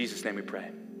In Jesus' name we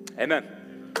pray. Amen.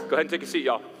 Go ahead and take a seat,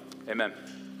 y'all. Amen.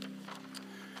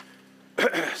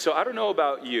 So I don't know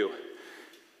about you,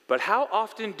 but how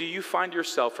often do you find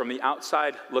yourself from the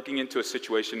outside looking into a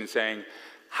situation and saying,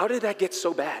 how did that get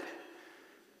so bad?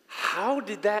 How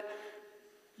did that?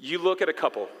 You look at a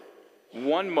couple.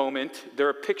 One moment, they're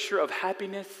a picture of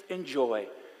happiness and joy.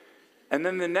 And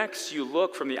then the next, you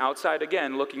look from the outside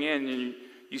again, looking in, and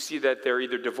you see that they're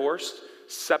either divorced,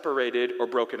 separated, or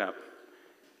broken up.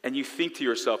 And you think to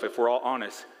yourself, if we're all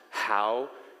honest, how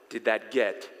did that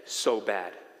get so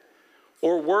bad?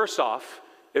 Or worse off,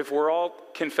 if we're all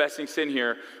confessing sin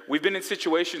here, we've been in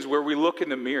situations where we look in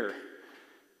the mirror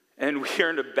and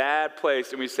we're in a bad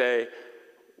place and we say,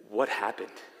 what happened?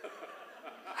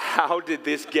 How did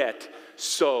this get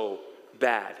so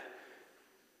bad?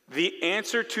 The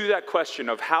answer to that question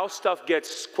of how stuff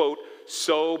gets, quote,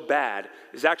 so bad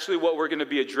is actually what we're going to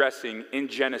be addressing in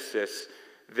Genesis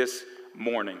this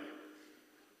morning.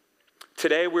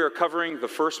 Today we are covering the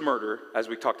first murder, as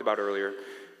we talked about earlier.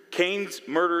 Cain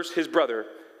murders his brother,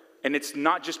 and it's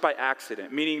not just by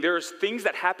accident, meaning there's things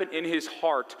that happen in his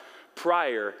heart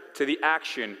prior to the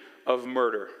action of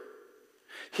murder.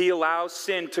 He allows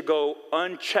sin to go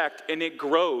unchecked, and it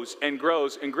grows and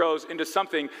grows and grows into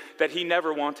something that he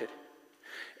never wanted.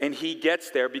 And he gets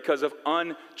there because of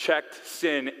unchecked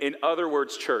sin. In other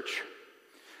words, church,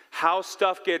 how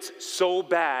stuff gets so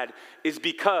bad is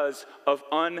because of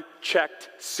unchecked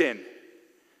sin.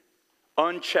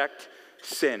 Unchecked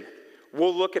sin.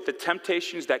 We'll look at the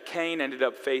temptations that Cain ended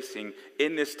up facing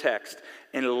in this text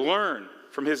and learn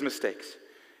from his mistakes.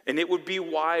 And it would be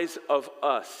wise of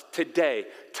us today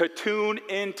to tune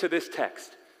into this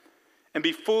text and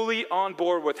be fully on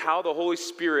board with how the Holy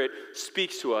Spirit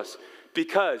speaks to us,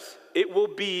 because it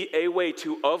will be a way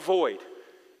to avoid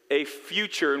a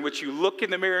future in which you look in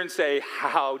the mirror and say,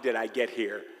 how did I get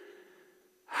here?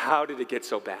 How did it get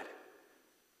so bad?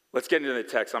 Let's get into the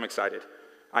text. I'm excited.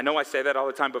 I know I say that all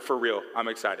the time, but for real, I'm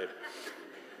excited.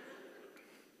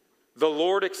 The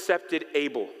Lord accepted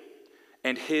Abel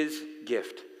and his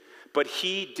gift, but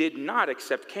he did not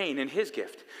accept Cain and his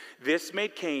gift. This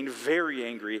made Cain very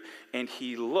angry, and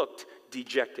he looked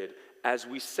dejected. As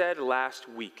we said last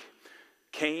week,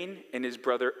 Cain and his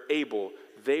brother Abel,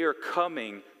 they are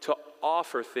coming to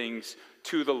offer things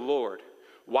to the Lord.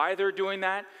 Why they're doing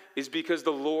that is because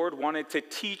the Lord wanted to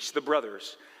teach the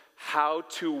brothers how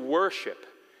to worship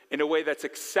in a way that's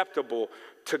acceptable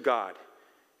to God.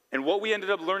 And what we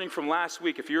ended up learning from last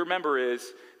week, if you remember,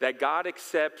 is that God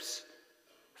accepts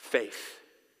faith,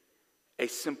 a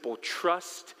simple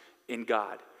trust in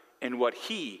God and what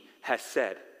he has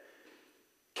said.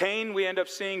 Cain, we end up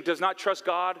seeing, does not trust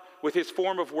God with his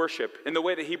form of worship in the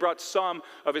way that he brought some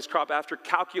of his crop after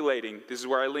calculating, this is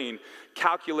where I lean,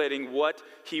 calculating what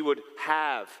he would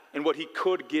have and what he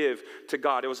could give to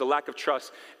God. It was a lack of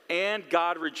trust, and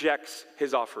God rejects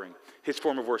his offering, his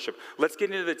form of worship. Let's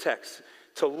get into the text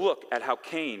to look at how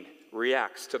Cain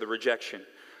reacts to the rejection.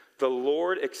 The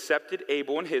Lord accepted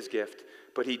Abel and his gift,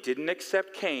 but he didn't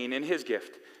accept Cain and his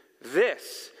gift.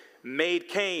 This made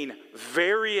Cain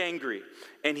very angry,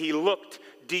 and he looked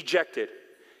dejected.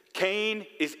 Cain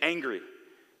is angry.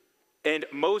 And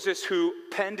Moses, who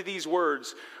penned these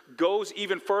words, goes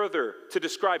even further to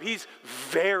describe he's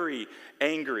very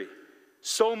angry.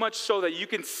 So much so that you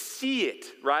can see it,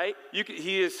 right?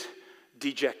 He is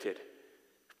dejected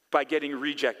by getting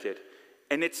rejected.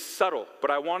 And it's subtle, but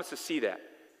I want us to see that.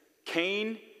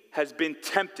 Cain has been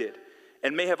tempted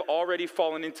and may have already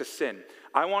fallen into sin.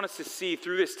 I want us to see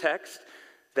through this text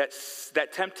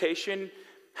that temptation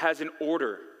has an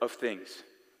order of things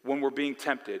when we're being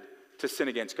tempted to sin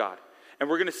against God. And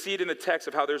we're going to see it in the text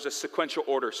of how there's a sequential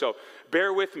order. So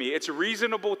bear with me. It's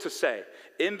reasonable to say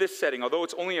in this setting, although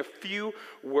it's only a few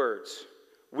words,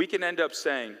 we can end up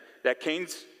saying that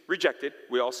Cain's rejected.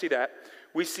 We all see that.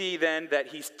 We see then that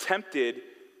he's tempted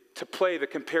to play the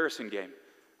comparison game.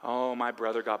 Oh, my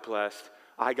brother got blessed.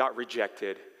 I got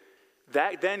rejected.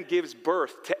 That then gives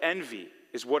birth to envy,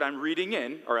 is what I'm reading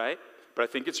in, all right? But I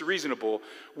think it's reasonable,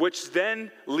 which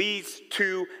then leads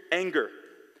to anger.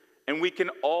 And we can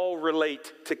all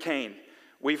relate to Cain.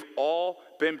 We've all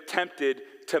been tempted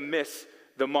to miss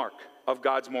the mark of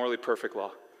God's morally perfect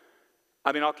law.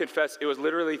 I mean, I'll confess, it was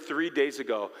literally 3 days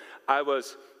ago. I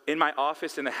was in my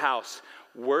office in the house,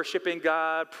 worshiping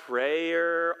God,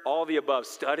 prayer, all the above,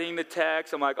 studying the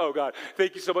text. I'm like, oh God,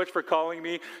 thank you so much for calling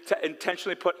me to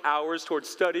intentionally put hours towards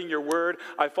studying your word.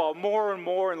 I fall more and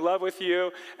more in love with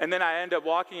you. And then I end up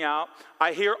walking out.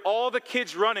 I hear all the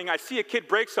kids running. I see a kid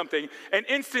break something, and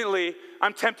instantly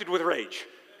I'm tempted with rage.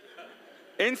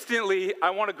 Instantly, I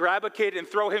want to grab a kid and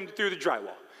throw him through the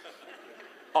drywall.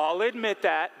 I'll admit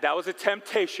that was a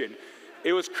temptation.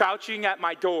 It was crouching at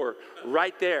my door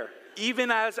right there.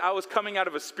 Even as I was coming out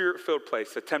of a spirit-filled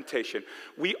place, a temptation.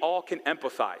 We all can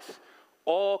empathize.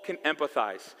 All can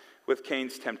empathize with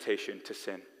Cain's temptation to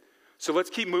sin. So let's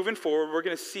keep moving forward. We're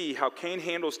going to see how Cain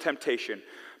handles temptation.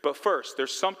 But first,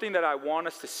 there's something that I want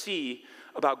us to see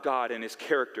about God and his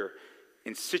character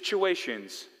in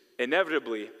situations,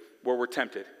 inevitably, where we're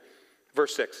tempted.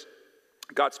 Verse 6,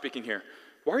 God speaking here.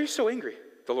 Why are you so angry?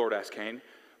 The Lord asked Cain.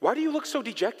 Why do you look so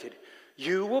dejected?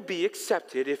 You will be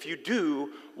accepted if you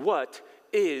do what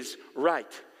is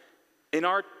right. In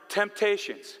our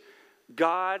temptations,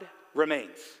 God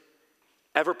remains,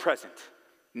 ever present,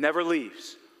 never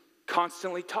leaves,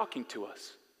 constantly talking to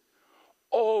us,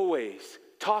 always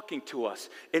talking to us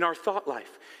in our thought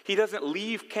life. He doesn't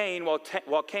leave Cain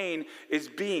while Cain is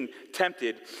being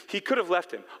tempted. He could have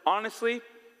left him. Honestly,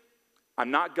 I'm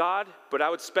not God, but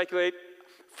I would speculate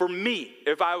for me,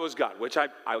 if I was God, which I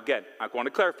want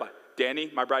to clarify.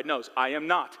 Danny, my bride, knows I am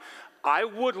not. I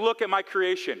would look at my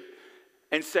creation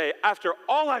and say, after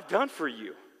all I've done for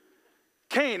you,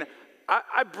 Cain,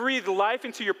 I breathed life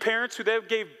into your parents who they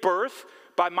gave birth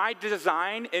by my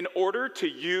design in order to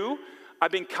you.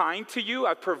 I've been kind to you.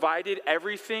 I've provided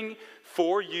everything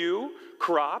for you,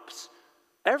 crops,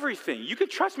 everything. You can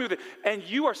trust me with it. And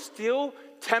you are still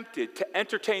tempted to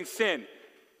entertain sin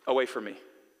away from me.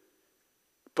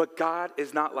 But God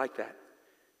is not like that.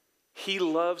 He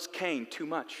loves Cain too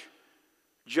much,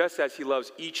 just as he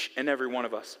loves each and every one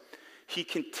of us. He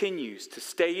continues to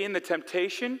stay in the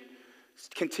temptation,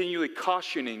 continually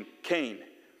cautioning Cain.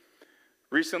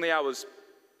 Recently, I was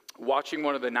watching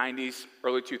one of the 90s,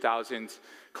 early 2000s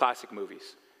classic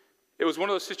movies. It was one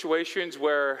of those situations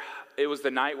where it was the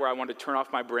night where I wanted to turn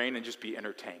off my brain and just be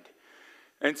entertained.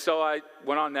 And so I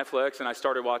went on Netflix and I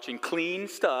started watching clean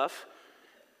stuff,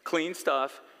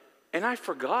 and I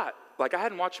forgot. Like, I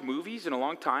hadn't watched movies in a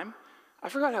long time. I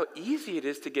forgot how easy it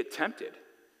is to get tempted.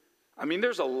 I mean,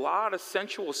 there's a lot of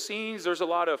sensual scenes. There's a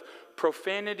lot of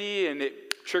profanity, and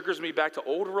it triggers me back to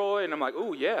old Roy, and I'm like,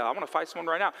 oh, yeah, I want to fight someone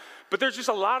right now. But there's just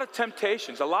a lot of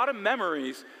temptations, a lot of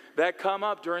memories that come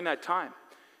up during that time.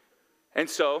 And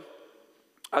so,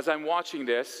 as I'm watching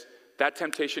this, that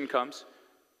temptation comes,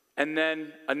 and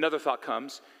then another thought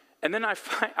comes, and then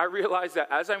I realize that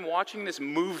as I'm watching this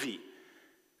movie,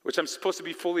 which I'm supposed to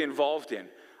be fully involved in,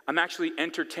 I'm actually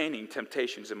entertaining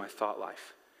temptations in my thought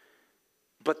life.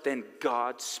 But then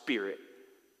God's Spirit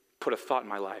put a thought in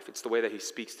my life. It's the way that he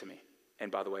speaks to me.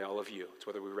 And by the way, all of you, it's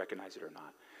whether we recognize it or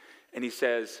not. And he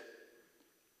says,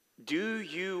 do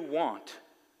you want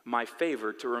my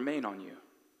favor to remain on you?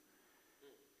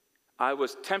 I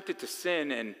was tempted to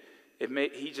sin, and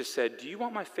he just said, do you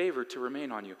want my favor to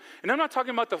remain on you? And I'm not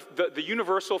talking about the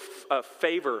universal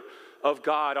favor of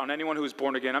God on anyone who is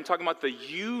born again. I'm talking about the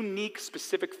unique,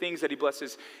 specific things that he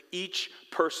blesses each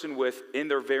person with in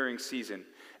their varying season.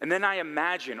 And then I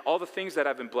imagine all the things that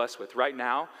I've been blessed with. Right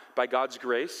now, by God's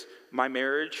grace, my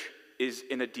marriage is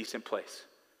in a decent place.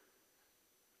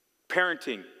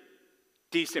 Parenting,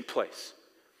 decent place.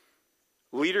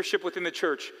 Leadership within the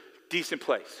church, decent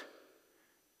place.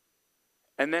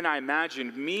 And then I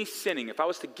imagined me sinning. If I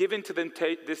was to give in to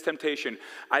this temptation,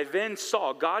 I then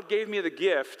saw God gave me the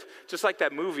gift, just like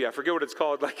that movie, I forget what it's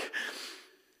called, like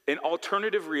an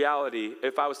alternative reality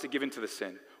if I was to give in to the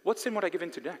sin. What sin would I give in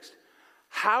to next?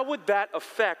 How would that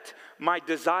affect my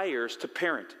desires to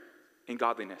parent in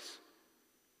godliness?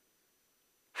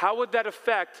 How would that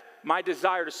affect my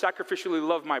desire to sacrificially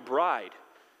love my bride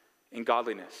in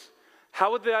godliness?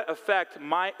 How would that affect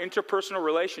my interpersonal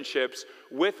relationships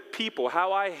with people?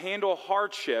 How I handle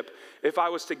hardship if I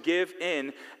was to give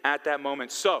in at that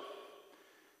moment? So,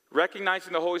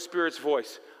 recognizing the Holy Spirit's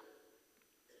voice,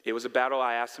 it was a battle.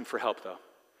 I asked him for help, though.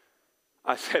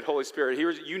 I said, Holy Spirit,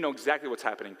 you know exactly what's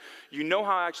happening. You know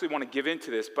how I actually want to give in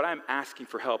to this, but I'm asking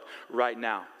for help right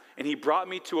now. And he brought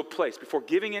me to a place before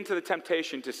giving into the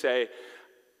temptation to say,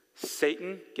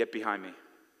 Satan, get behind me.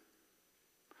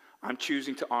 I'm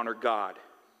choosing to honor God.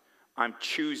 I'm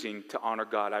choosing to honor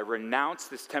God. I renounce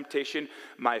this temptation,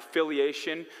 my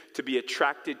affiliation to be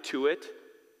attracted to it,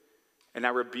 and I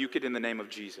rebuke it in the name of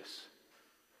Jesus.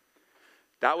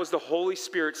 That was the Holy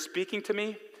Spirit speaking to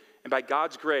me, and by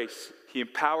God's grace, he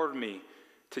empowered me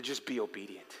to just be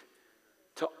obedient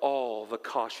to all the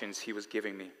cautions he was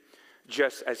giving me,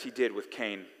 just as he did with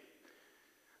Cain.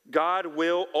 God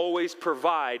will always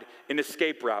provide an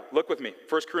escape route. Look with me,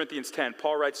 1 Corinthians 10.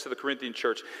 Paul writes to the Corinthian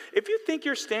church, if you think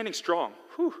you're standing strong,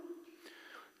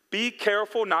 be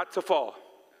careful not to fall.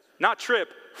 Not trip,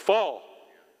 fall.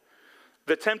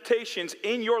 The temptations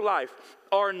in your life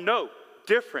are no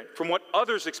different from what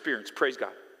others experience. Praise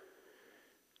God.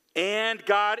 And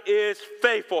God is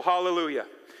faithful. Hallelujah.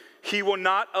 He will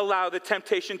not allow the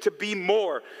temptation to be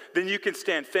more than you can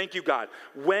stand. Thank you, God.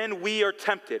 When we are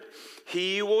tempted,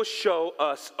 he will show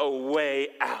us a way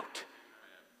out.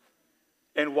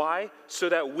 And why? So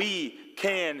that we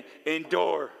can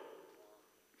endure.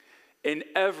 In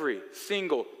every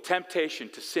single temptation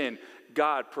to sin,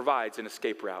 God provides an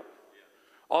escape route.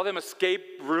 All them escape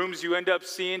rooms you end up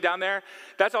seeing down there,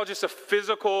 that's all just a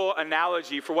physical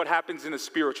analogy for what happens in the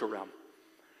spiritual realm.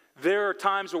 There are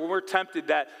times when we're tempted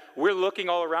that we're looking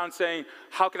all around saying,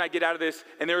 how can I get out of this?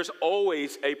 And there's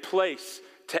always a place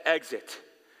to exit.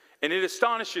 And it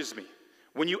astonishes me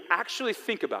when you actually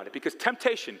think about it, because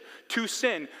temptation to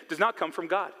sin does not come from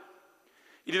God.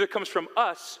 It either comes from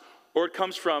us or it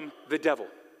comes from the devil.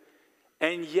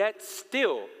 And yet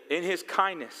still, in his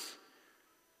kindness,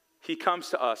 he comes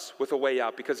to us with a way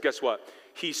out, because guess what?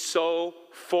 He's so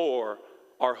for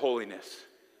our holiness.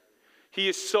 He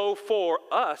is so for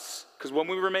us, because when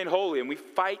we remain holy and we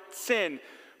fight sin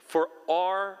for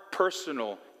our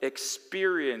personal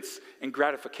experience and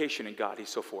gratification in God, he's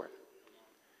so for it.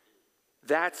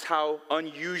 That's how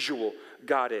unusual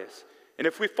God is. And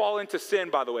if we fall into sin,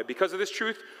 by the way, because of this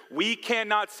truth, we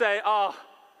cannot say, I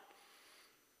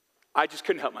just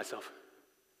couldn't help myself.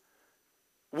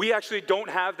 We actually don't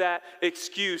have that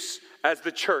excuse as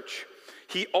the church.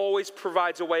 He always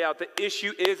provides a way out. The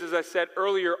issue is, as I said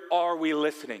earlier, are we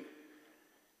listening?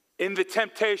 In the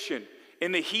temptation,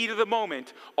 in the heat of the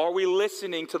moment, are we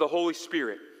listening to the Holy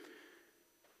Spirit?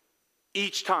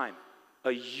 Each time,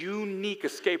 a unique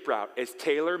escape route is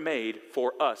tailor-made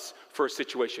for us for a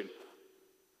situation.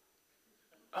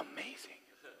 Amazing.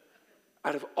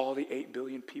 Out of all the 8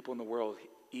 billion people in the world,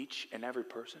 each and every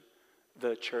person,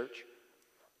 the church,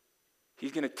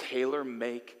 he's going to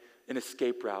tailor-make an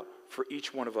escape route for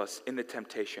each one of us in the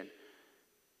temptation.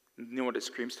 You know what it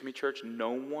screams to me, church?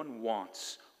 No one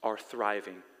wants our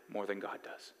thriving more than God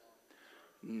does.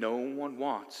 No one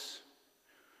wants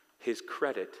his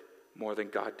credit more than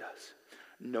God does.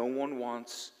 No one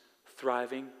wants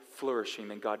thriving, flourishing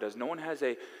than God does. No one has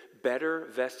a better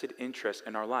vested interest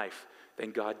in our life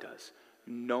than God does.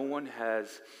 No one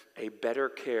has a better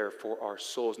care for our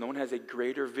souls. No one has a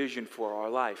greater vision for our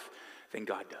life than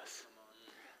God does.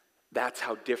 That's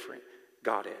how different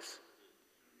God is.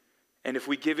 And if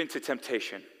we give in to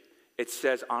temptation, it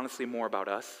says honestly more about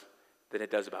us than it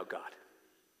does about God.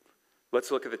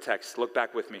 Let's look at the text. Look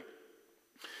back with me.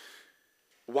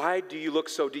 Why do you look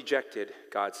so dejected,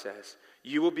 God says?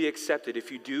 You will be accepted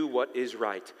if you do what is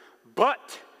right.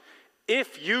 But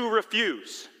if you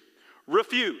refuse,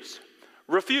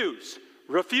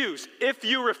 if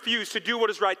you refuse to do what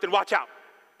is right, then watch out.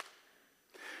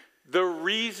 The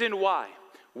reason why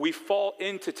we fall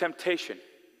into temptation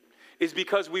is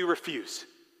because we refuse.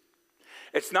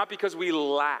 It's not because we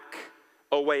lack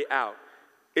a way out.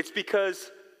 It's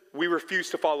because we refuse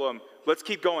to follow him. Let's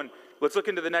keep going. Let's look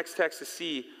into the next text to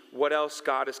see what else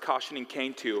God is cautioning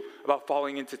Cain to about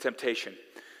falling into temptation.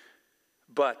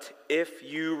 But if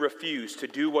you refuse to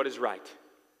do what is right,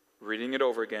 reading it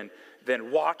over again,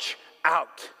 then watch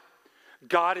out.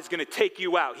 God is going to take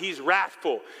you out. He's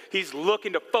wrathful. He's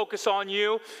looking to focus on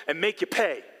you and make you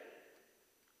pay.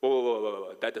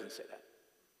 Whoa. That doesn't say that.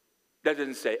 That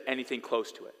doesn't say anything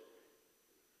close to it.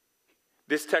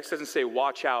 This text doesn't say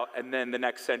watch out, and then the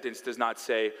next sentence does not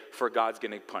say for God's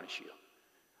going to punish you.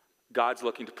 God's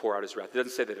looking to pour out his wrath. It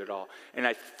doesn't say that at all. And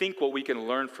I think what we can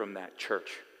learn from that,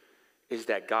 church, is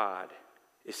that God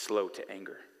is slow to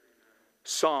anger.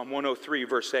 Psalm 103,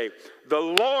 verse 8. The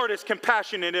Lord is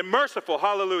compassionate and merciful,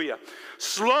 hallelujah,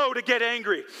 slow to get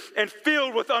angry and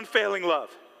filled with unfailing love.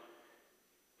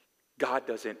 God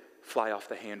doesn't fly off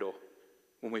the handle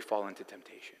when we fall into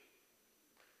temptation.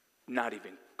 Not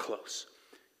even close.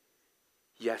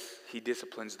 Yes, he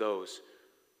disciplines those,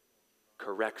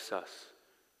 corrects us,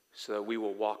 so that we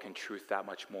will walk in truth that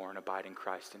much more and abide in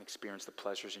Christ and experience the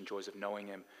pleasures and joys of knowing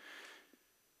him.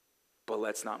 But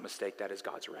let's not mistake that as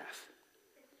God's wrath.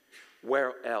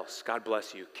 Where else, God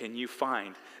bless you, can you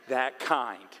find that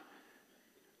kind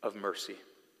of mercy?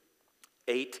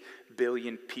 8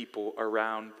 billion people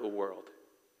around the world,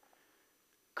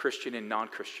 Christian and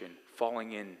non-Christian,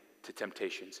 falling into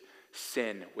temptations,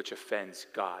 sin which offends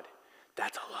God.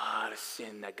 That's a lot of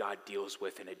sin that God deals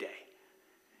with in a day.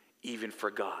 Even for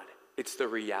God. It's the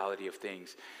reality of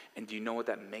things. And do you know what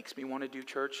that makes me want to do,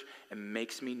 church? It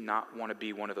makes me not want to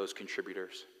be one of those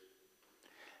contributors.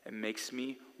 It makes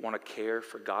me want to care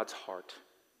for God's heart,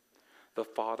 the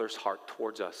Father's heart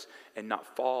towards us, and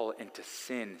not fall into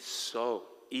sin so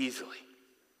easily.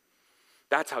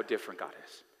 That's how different God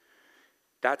is.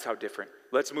 That's how different.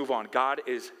 Let's move on. God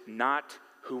is not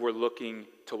who we're looking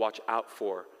to watch out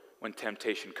for when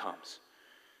temptation comes.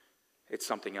 It's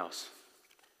something else.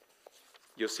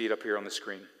 You'll see it up here on the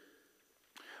screen.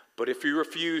 But if you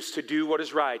refuse to do what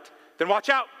is right, then watch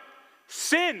out.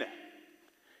 Sin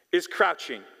is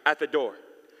crouching at the door,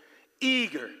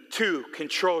 eager to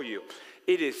control you.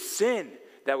 It is sin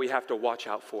that we have to watch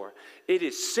out for. It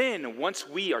is sin, once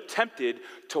we are tempted,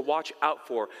 to watch out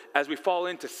for. As we fall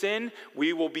into sin,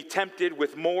 we will be tempted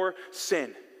with more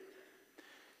sin.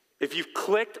 If you've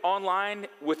clicked online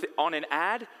on an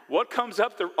ad, what comes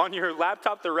up on your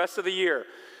laptop the rest of the year?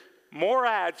 More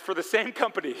ads for the same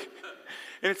company.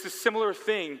 And it's a similar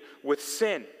thing with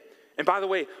sin. And by the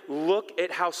way, look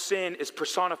at how sin is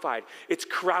personified. It's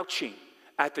crouching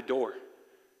at the door.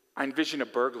 I envision a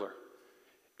burglar.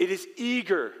 It is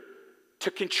eager to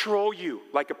control you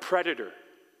like a predator,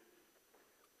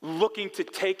 looking to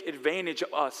take advantage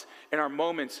of us in our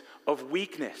moments of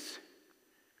weakness.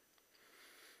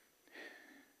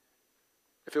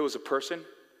 If it was a person,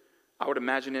 I would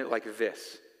imagine it like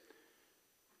this.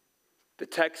 The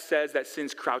text says that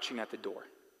sin's crouching at the door.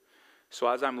 So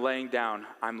as I'm laying down,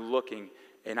 I'm looking,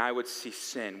 and I would see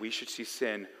sin. We should see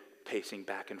sin pacing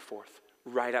back and forth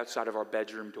right outside of our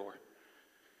bedroom door.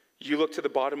 You look to the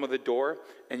bottom of the door,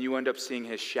 and you end up seeing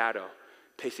his shadow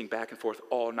pacing back and forth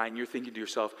all night. And you're thinking to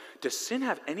yourself, does sin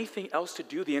have anything else to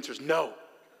do? The answer is no.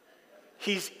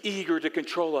 He's eager to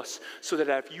control us so that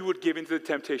if you would give into the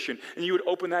temptation and you would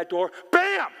open that door,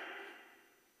 bam!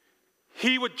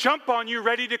 He would jump on you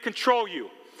ready to control you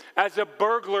as a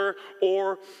burglar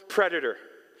or predator.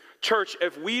 Church,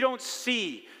 if we don't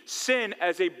see sin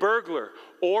as a burglar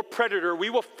or predator, we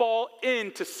will fall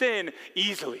into sin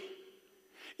easily.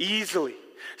 Easily.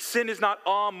 Sin is not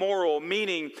amoral,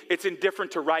 meaning it's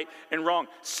indifferent to right and wrong.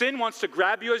 Sin wants to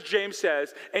grab you, as James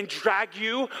says, and drag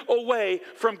you away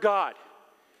from God.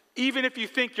 Even if you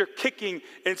think you're kicking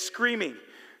and screaming,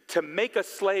 to make us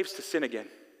slaves to sin again.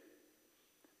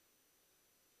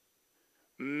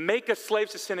 Make us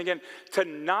slaves to sin again, to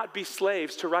not be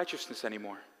slaves to righteousness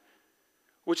anymore,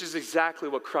 which is exactly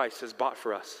what Christ has bought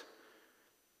for us.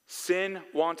 Sin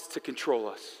wants to control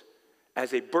us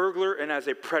as a burglar and as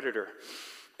a predator.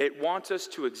 It wants us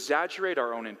to exaggerate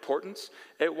our own importance.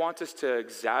 It wants us to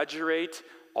exaggerate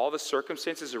all the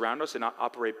circumstances around us and not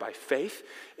operate by faith.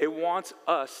 It wants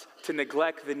us to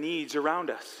neglect the needs around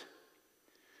us.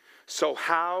 So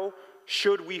how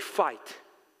should we fight?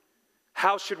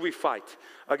 How should we fight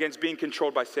against being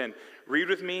controlled by sin? Read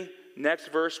with me. Next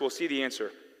verse, we'll see the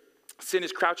answer. Sin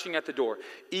is crouching at the door,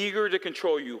 eager to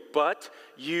control you, but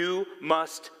you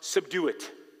must subdue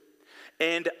it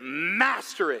and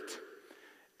master it.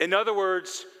 In other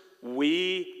words,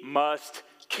 we must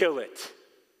kill it.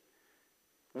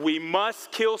 We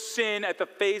must kill sin at the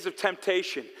phase of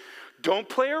temptation. Don't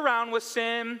play around with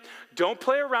sin. Don't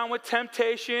play around with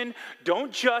temptation.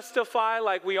 Don't justify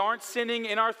like we aren't sinning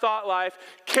in our thought life.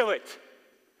 Kill it.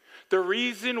 The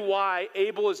reason why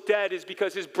Abel is dead is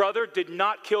because his brother did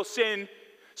not kill sin,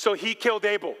 so he killed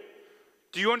Abel.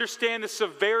 Do you understand the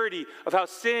severity of how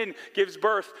sin gives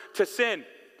birth to sin?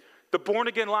 The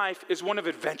born-again life is one of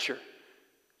adventure.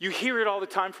 You hear it all the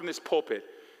time from this pulpit.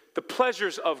 The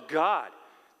pleasures of God.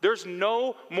 There's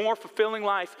no more fulfilling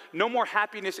life, no more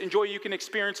happiness and joy you can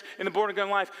experience in the born-again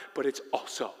life, but it's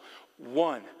also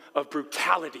one of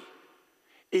brutality.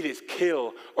 It is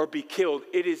kill or be killed.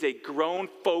 It is a grown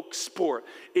folk sport.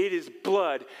 It is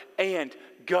blood and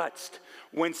guts.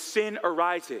 When sin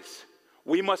arises,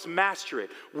 we must master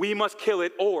it. We must kill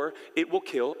it, or it will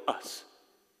kill us.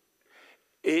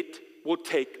 It will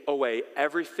take away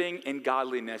everything in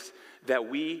godliness that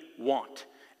we want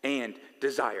and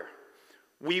desire.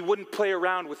 We wouldn't play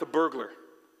around with a burglar.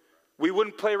 We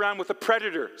wouldn't play around with a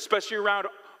predator, especially around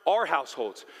our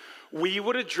households. We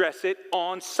would address it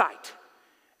on sight.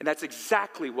 And that's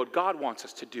exactly what God wants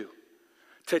us to do.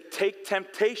 To take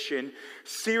temptation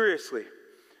seriously.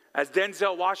 As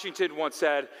Denzel Washington once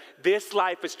said, this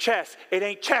life is chess, it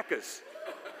ain't checkers.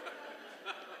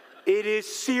 It is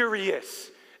serious.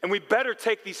 And we better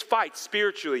take these fights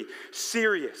spiritually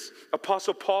serious.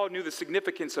 Apostle Paul knew the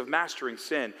significance of mastering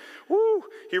sin. Woo!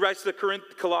 He writes to the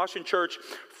Colossian church,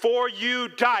 for you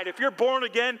died. If you're born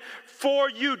again, for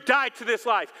you died to this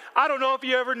life. I don't know if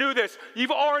you ever knew this.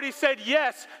 You've already said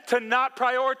yes to not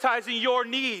prioritizing your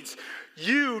needs.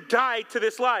 You died to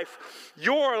this life.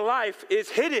 Your life is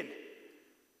hidden.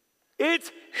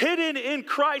 It's hidden in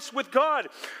Christ with God.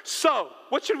 So,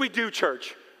 what should we do,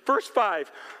 church? Verse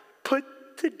 5, put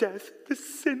to death the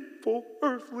sinful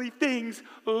earthly things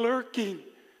lurking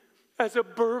as a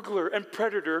burglar and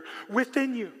predator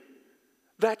within you.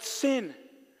 That's sin.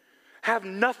 Have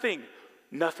nothing,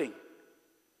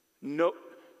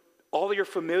 all your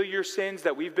familiar sins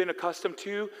that we've been accustomed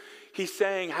to, he's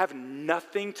saying have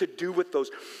nothing to do with those.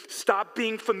 Stop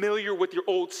being familiar with your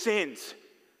old sins.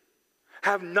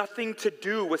 Have nothing to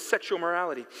do with sexual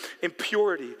morality,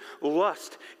 impurity,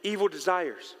 lust, evil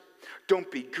desires. Don't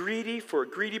be greedy, for a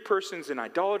greedy person is an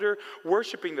idolater,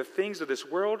 worshiping the things of this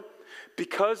world.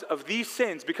 Because of these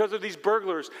sins, because of these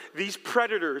burglars, these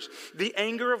predators, the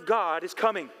anger of God is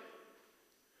coming.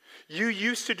 You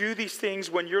used to do these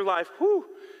things when your life,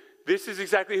 this is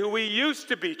exactly who we used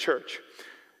to be, church.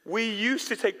 We used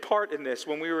to take part in this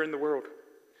when we were in the world.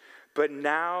 But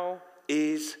now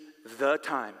is the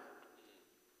time.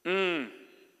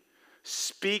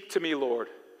 Speak to me, Lord.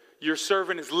 Your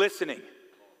servant is listening.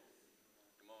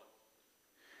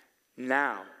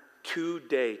 Now,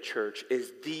 today, church,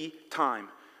 is the time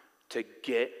to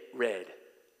get rid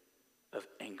of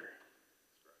anger,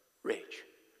 rage,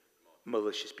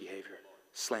 malicious behavior,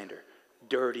 slander,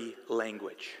 dirty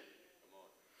language.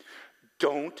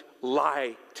 Don't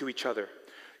lie to each other.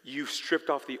 You've stripped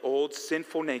off the old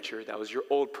sinful nature that was your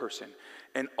old person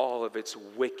and all of its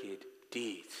wicked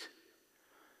deeds.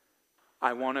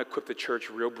 I want to equip the church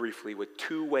real briefly with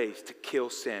 2 ways to kill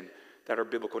sin that are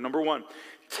biblical. Number 1,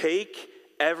 take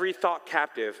every thought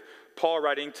captive. Paul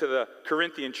writing to the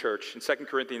Corinthian church in 2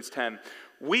 Corinthians 10,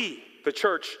 we, the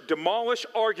church, demolish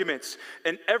arguments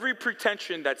and every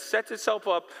pretension that sets itself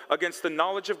up against the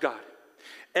knowledge of God.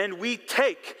 And we're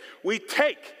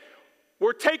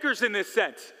takers in this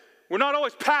sense. We're not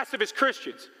always passive as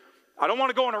Christians. I don't want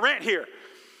to go on a rant here.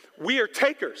 We are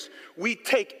takers. We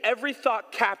take every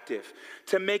thought captive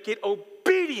to make it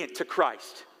obedient to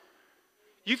Christ.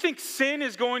 You think sin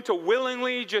is going to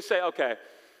willingly just say,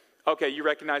 okay, you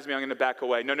recognize me, I'm going to back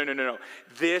away. No.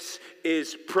 This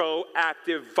is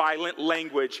proactive, violent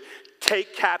language.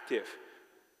 Take captive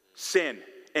sin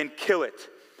and kill it.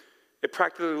 It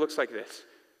practically looks like this.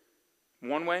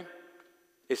 One way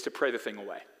is to pray the thing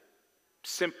away.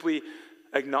 Simply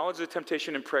acknowledge the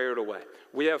temptation and pray it away.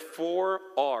 We have 4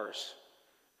 R's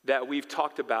that we've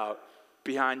talked about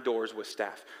behind doors with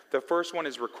staff. The first one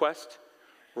is request,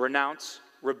 renounce,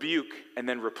 rebuke, and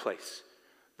then replace.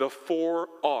 The 4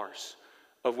 R's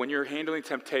of when you're handling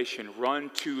temptation, run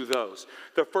to those.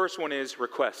 The first one is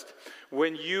request.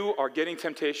 When you are getting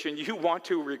temptation, you want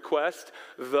to request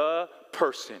the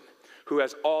person who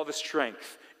has all the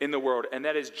strength in the world, and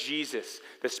that is Jesus,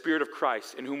 the Spirit of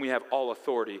Christ, in whom we have all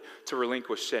authority to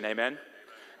relinquish sin. Amen?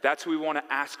 That's what we want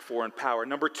to ask for in power.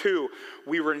 Number 2,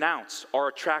 we renounce our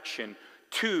attraction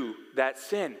to that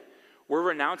sin. We're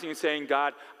renouncing and saying,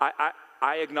 God,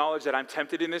 I acknowledge that I'm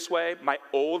tempted in this way. My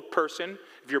old person,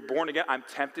 if you're born again, I'm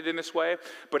tempted in this way,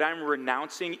 but I'm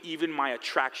renouncing even my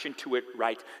attraction to it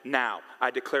right now. I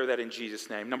declare that in Jesus'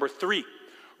 name. Number 3,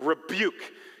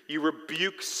 rebuke. You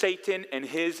rebuke Satan and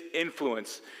his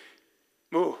influence.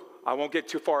 I won't get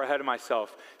too far ahead of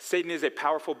myself. Satan is a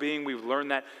powerful being. We've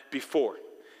learned that before.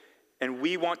 And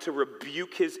we want to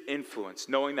rebuke his influence,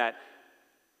 knowing that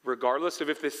regardless of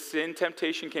if this sin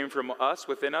temptation came from us,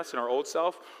 within us, in our old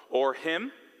self, or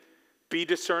him, be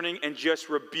discerning and just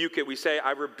rebuke it. We say,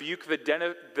 I rebuke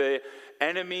the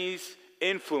enemy's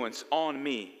influence on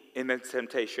me in the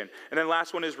temptation. And then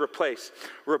last one is replace.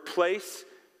 Replace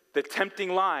the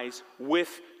tempting lies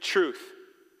with truth.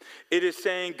 It is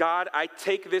saying, God, I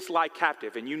take this lie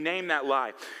captive, and you name that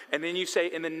lie. And then you say,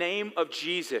 in the name of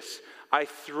Jesus, I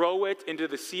throw it into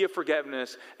the sea of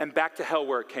forgiveness and back to hell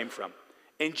where it came from.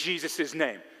 In Jesus'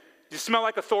 name. Do you smell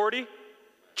like authority?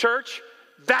 Church,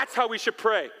 that's how we should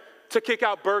pray to kick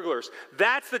out burglars.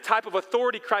 That's the type of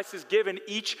authority Christ has given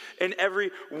each and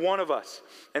every one of us.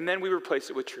 And then we replace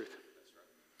it with truth.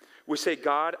 We say,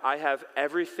 God, I have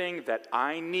everything that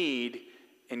I need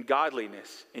in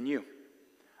godliness in you.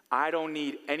 I don't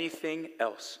need anything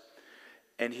else.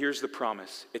 And here's the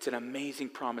promise. It's an amazing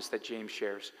promise that James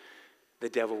shares. The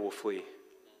devil will flee.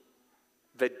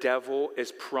 The devil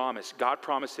is promised. God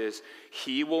promises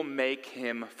he will make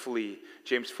him flee.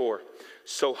 James 4.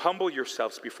 So humble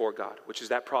yourselves before God, which is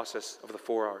that process of the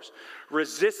 4 R's.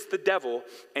 Resist the devil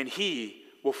and he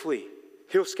will flee.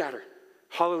 He'll scatter.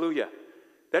 Hallelujah.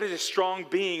 That is a strong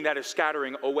being that is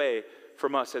scattering away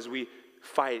from us as we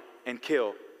fight and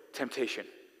kill temptation.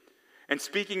 And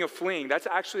speaking of fleeing, that's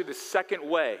actually the second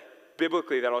way,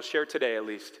 biblically, that I'll share today at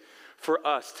least, for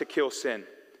us to kill sin.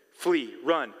 Flee,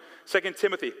 run. 2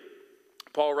 Timothy,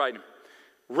 Paul writing,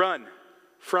 run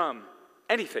from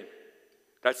anything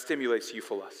that stimulates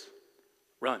youthful lust.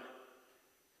 Run.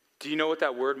 Do you know what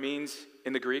that word means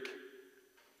in the Greek?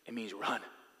 It means run.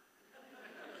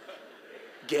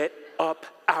 Get up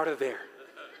out of there.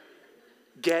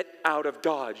 Get out of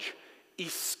Dodge.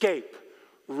 Escape.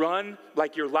 Run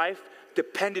like your life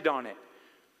depended on it.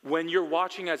 When you're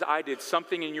watching, as I did,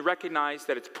 something and you recognize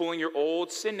that it's pulling your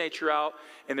old sin nature out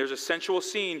and there's a sensual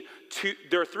scene,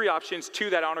 there are three options, two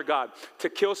that honor God. To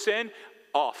kill sin,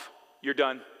 off, you're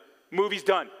done. Movie's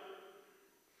done.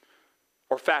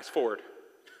 Or fast forward.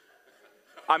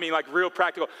 I mean, like real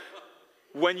practical.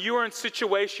 When you are in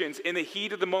situations in the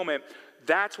heat of the moment,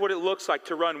 that's what it looks like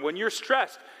to run. When you're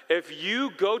stressed, if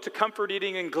you go to comfort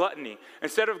eating and gluttony,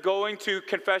 instead of going to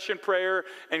confession, prayer,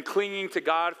 and clinging to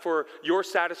God for your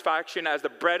satisfaction as the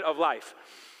bread of life,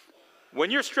 when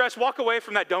you're stressed, walk away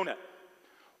from that donut.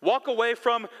 Walk away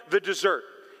from the dessert.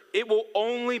 It will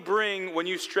only bring, when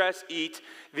you stress eat,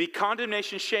 the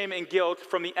condemnation, shame, and guilt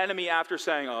from the enemy after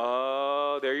saying,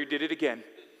 oh, there you did it again.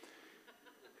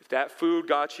 If that food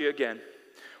got you again.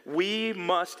 We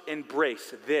must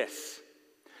embrace this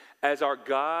as our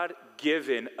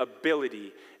God-given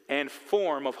ability and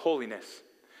form of holiness.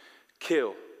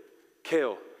 Kill,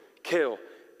 kill, kill.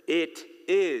 It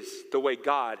is the way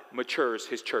God matures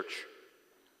his church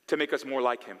to make us more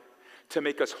like him, to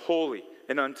make us holy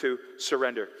and unto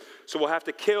surrender. So we'll have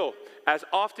to kill as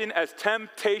often as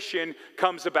temptation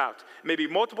comes about. Maybe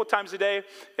multiple times a day.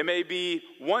 It may be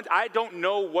once. I don't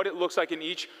know what it looks like in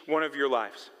each one of your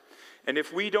lives. And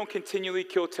if we don't continually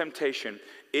kill temptation,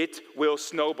 it will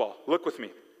snowball. Look with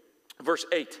me. Verse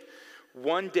 8.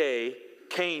 One day,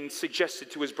 Cain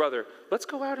suggested to his brother, let's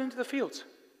go out into the fields.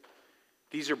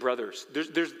 These are brothers.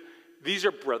 These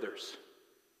are brothers.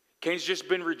 Cain's just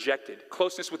been rejected.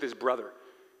 Closeness with his brother.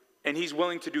 And he's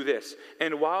willing to do this.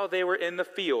 And while they were in the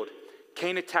field,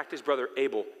 Cain attacked his brother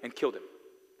Abel and killed him.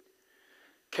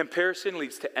 Comparison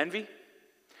leads to envy.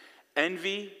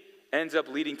 Envy ends up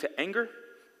leading to anger.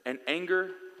 And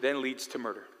anger then leads to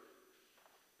murder.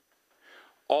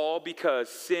 All because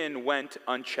sin went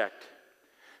unchecked.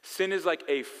 Sin is like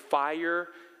a fire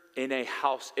in a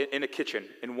house, in a kitchen,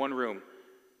 in one room,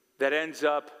 that ends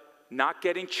up not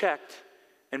getting checked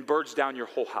and burns down your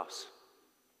whole house.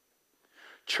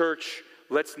 Church,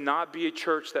 let's not be a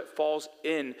church that falls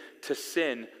into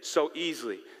sin so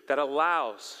easily, that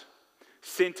allows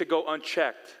sin to go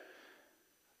unchecked.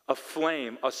 A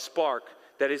flame, a spark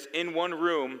that is in one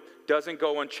room doesn't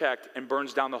go unchecked and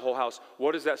burns down the whole house.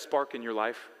 What is that spark in your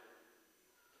life?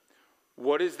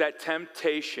 What is that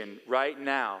temptation right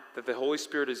now that the Holy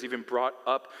Spirit has even brought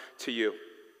up to you?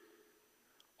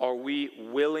 Are we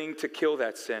willing to kill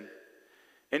that sin?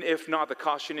 And if not, the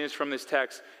caution is from this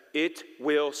text, it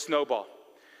will snowball,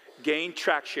 gain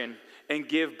traction, and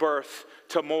give birth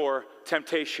to more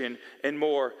temptation and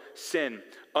more sin.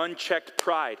 Unchecked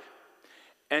pride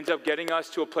ends up getting us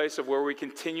to a place of where we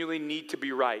continually need to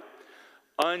be right.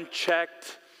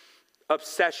 Unchecked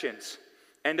obsessions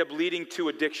end up leading to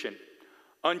addiction.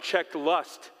 Unchecked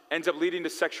lust ends up leading to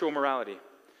sexual morality.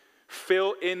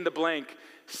 Fill in the blank.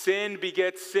 Sin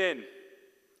begets sin.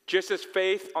 Just as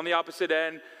faith on the opposite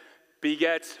end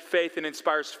begets faith and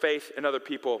inspires faith in other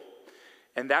people.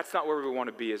 And that's not where we want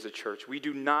to be as a church. We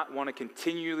do not want to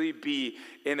continually be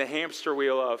in the hamster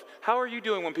wheel of, how are you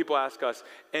doing when people ask us?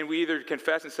 And we either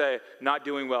confess and say, not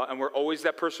doing well. And we're always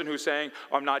that person who's saying,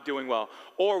 I'm not doing well.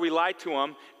 Or we lie to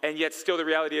them, and yet still the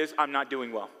reality is, I'm not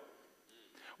doing well.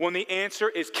 When the answer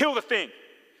is, kill the thing.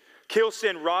 Kill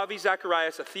sin. Ravi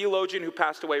Zacharias, a theologian who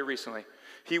passed away recently,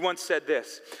 he once said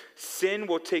this: sin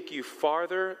will take you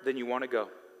farther than you want to go,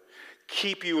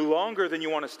 keep you longer than you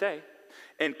want to stay,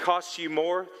 and cost you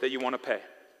more than you want to pay.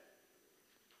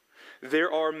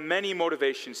 There are many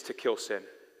motivations to kill sin.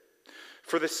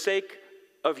 For the sake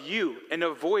of you and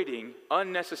avoiding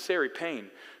unnecessary pain.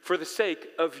 For the sake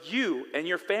of you and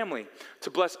your family.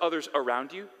 To bless others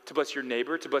around you. To bless your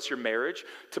neighbor. To bless your marriage.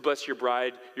 To bless your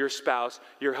bride, your spouse,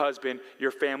 your husband,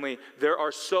 your family. There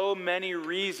are so many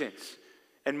reasons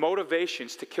and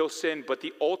motivations to kill sin. But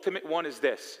the ultimate one is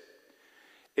this.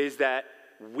 Is that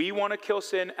we want to kill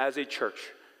sin as a church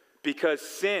because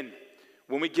sin,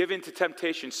 when we give in to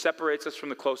temptation, separates us from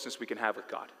the closeness we can have with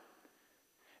God.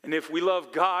 And if we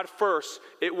love God first,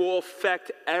 it will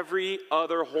affect every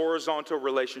other horizontal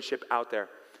relationship out there.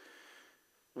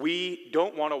 We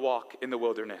don't want to walk in the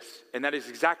wilderness. And that is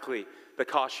exactly the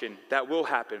caution that will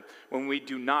happen when we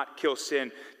do not kill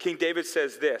sin. King David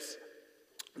says this: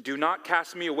 do not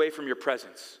cast me away from your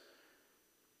presence,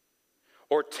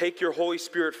 or take your Holy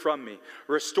Spirit from me.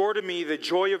 Restore to me the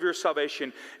joy of your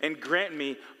salvation, and grant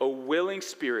me a willing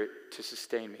spirit to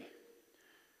sustain me.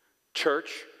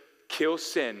 Church, kill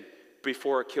sin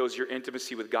before it kills your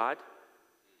intimacy with God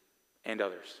and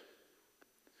others.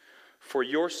 For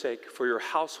your sake, for your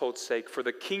household's sake, for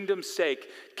the kingdom's sake,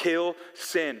 kill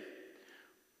sin.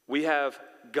 We have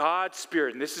God's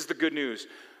Spirit, and this is the good news.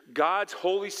 God's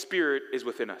Holy Spirit is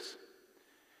within us.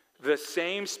 The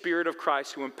same Spirit of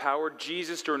Christ who empowered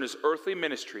Jesus during his earthly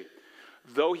ministry,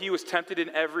 though he was tempted in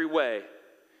every way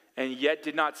and yet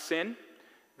did not sin,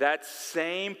 that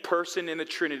same person in the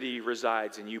Trinity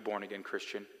resides in you, born-again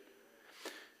Christian.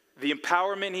 The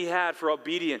empowerment he had for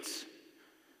obedience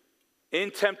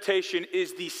in temptation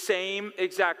is the same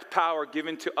exact power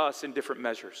given to us in different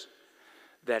measures.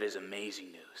 That is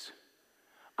amazing news.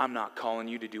 I'm not calling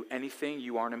you to do anything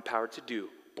you aren't empowered to do,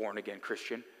 born-again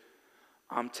Christian.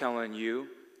 I'm telling you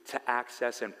to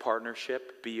access and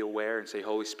partnership, be aware, and say,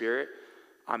 Holy Spirit,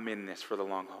 I'm in this for the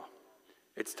long haul.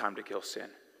 It's time to kill sin.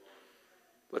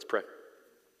 Let's pray.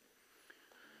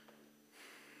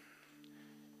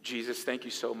 Jesus, thank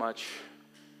you so much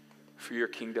for your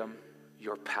kingdom,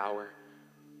 your power,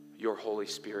 your Holy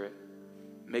Spirit.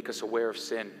 Make us aware of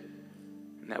sin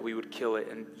and that we would kill it.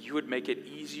 And you would make it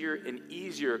easier and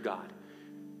easier, God,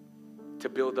 to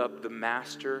build up the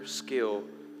master skill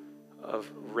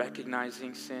of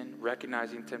recognizing sin,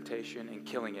 recognizing temptation, and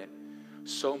killing it.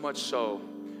 So much so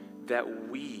that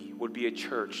we would be a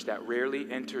church that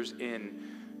rarely enters in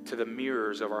to the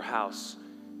mirrors of our house,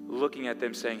 looking at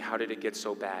them saying, how did it get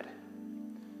so bad?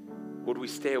 Would we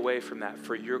stay away from that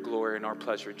for your glory and our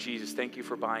pleasure? Jesus, thank you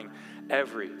for buying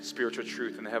every spiritual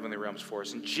truth in the heavenly realms for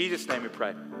us. In Jesus' name we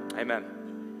pray. Amen.